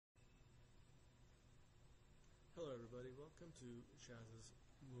everybody, welcome to Shaz's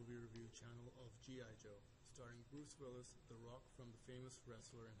movie review channel of G.I. Joe, starring Bruce Willis, The Rock from the famous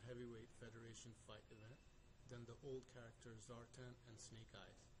wrestler and heavyweight Federation fight event, then the old characters Zartan and Snake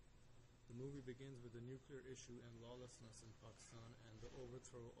Eyes. The movie begins with the nuclear issue and lawlessness in Pakistan and the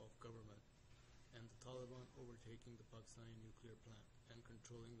overthrow of government, and the Taliban overtaking the Pakistani nuclear plant and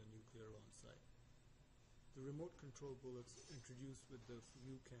controlling the nuclear launch site. The remote control bullets introduced with the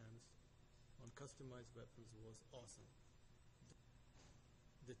few cans on customized weapons was awesome.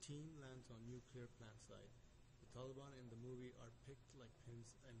 The team lands on nuclear plant site. The Taliban in the movie are picked like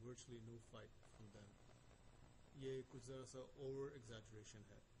pins and virtually no fight from them. Ye kuch zara sa over exaggeration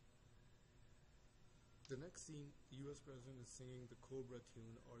hai. The next scene, the US President is singing the Cobra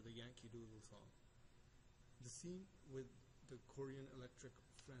tune or the Yankee Doodle song. The scene with the Korean electric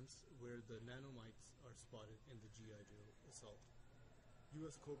fence where the nanomites are spotted in the G.I. Joe assault.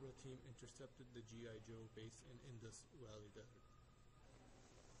 US Cobra team intercepted the G.I. Joe base in Indus Valley Desert.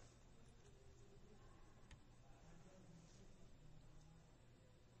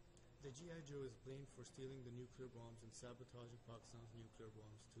 The G.I. Joe is blamed for stealing the nuclear bombs and sabotaging Pakistan's nuclear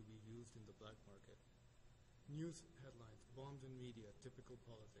bombs to be used in the black market. News headlines, bombs in media, typical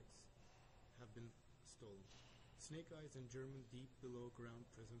politics, have been stolen. Snake Eyes in German deep below ground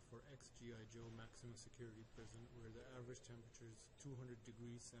prison for ex-G.I. Joe maximum security prison where the average temperature is 200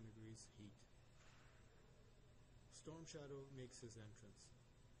 degrees centigrade heat. Storm Shadow makes his entrance,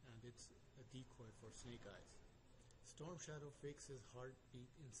 and it's a decoy for Snake Eyes. Storm Shadow fakes his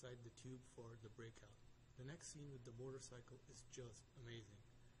heartbeat inside the tube for the breakout. The next scene with the motorcycle is just amazing.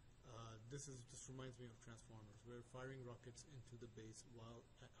 This just reminds me of Transformers. We're firing rockets into the base while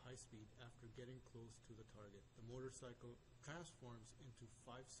at high speed after getting close to the target. The motorcycle transforms into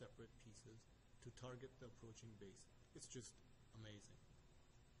 5 separate pieces to target the approaching base. It's just amazing.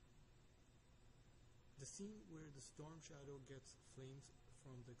 The scene where the Storm Shadow gets flames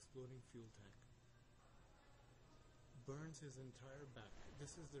from the exploding fuel tank burns his entire back.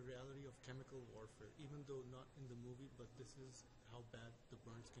 This is the reality of chemical warfare, even though not in the movie, but this is how bad the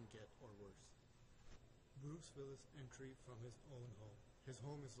burns can get or worse. Bruce Willis' entry from his own home. His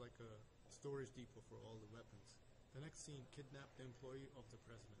home is like a storage depot for all the weapons. The next scene, kidnapped the employee of the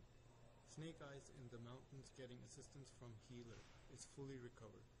president. Snake Eyes in the mountains getting assistance from Healer is fully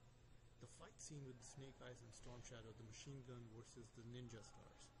recovered. The fight scene with the Snake Eyes and Storm Shadow, the machine gun versus the ninja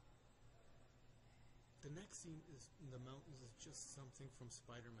stars. The next scene is in the mountains is just something from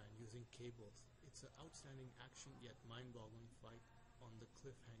Spider-Man using cables. It's an outstanding action yet mind-boggling fight on the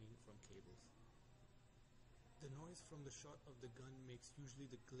cliff hanging from cables. The noise from the shot of the gun makes usually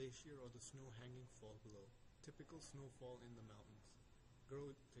the glacier or the snow hanging fall below. Typical snowfall in the mountains.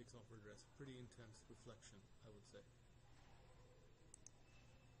 Girl takes off her dress. Pretty intense reflection, I would say.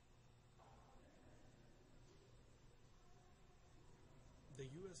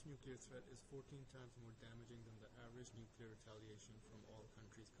 The US nuclear threat is 14 times more damaging than the average nuclear retaliation from all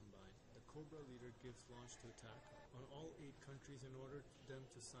countries combined. The Cobra leader gives launch to attack on all 8 countries in order for them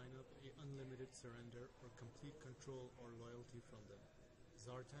to sign up an unlimited surrender or complete control or loyalty from them.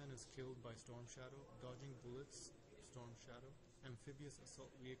 Zartan is killed by Storm Shadow, dodging bullets, Storm Shadow. Amphibious assault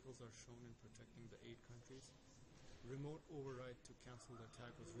vehicles are shown in protecting the 8 countries. Remote override to cancel the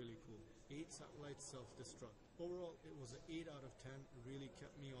attack was really cool. 8 satellites self-destruct. Overall, it was an 8 out of 10. It really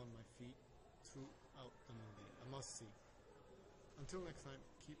kept me on my feet throughout the movie. A must-see. Until next time,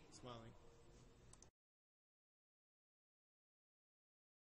 keep smiling.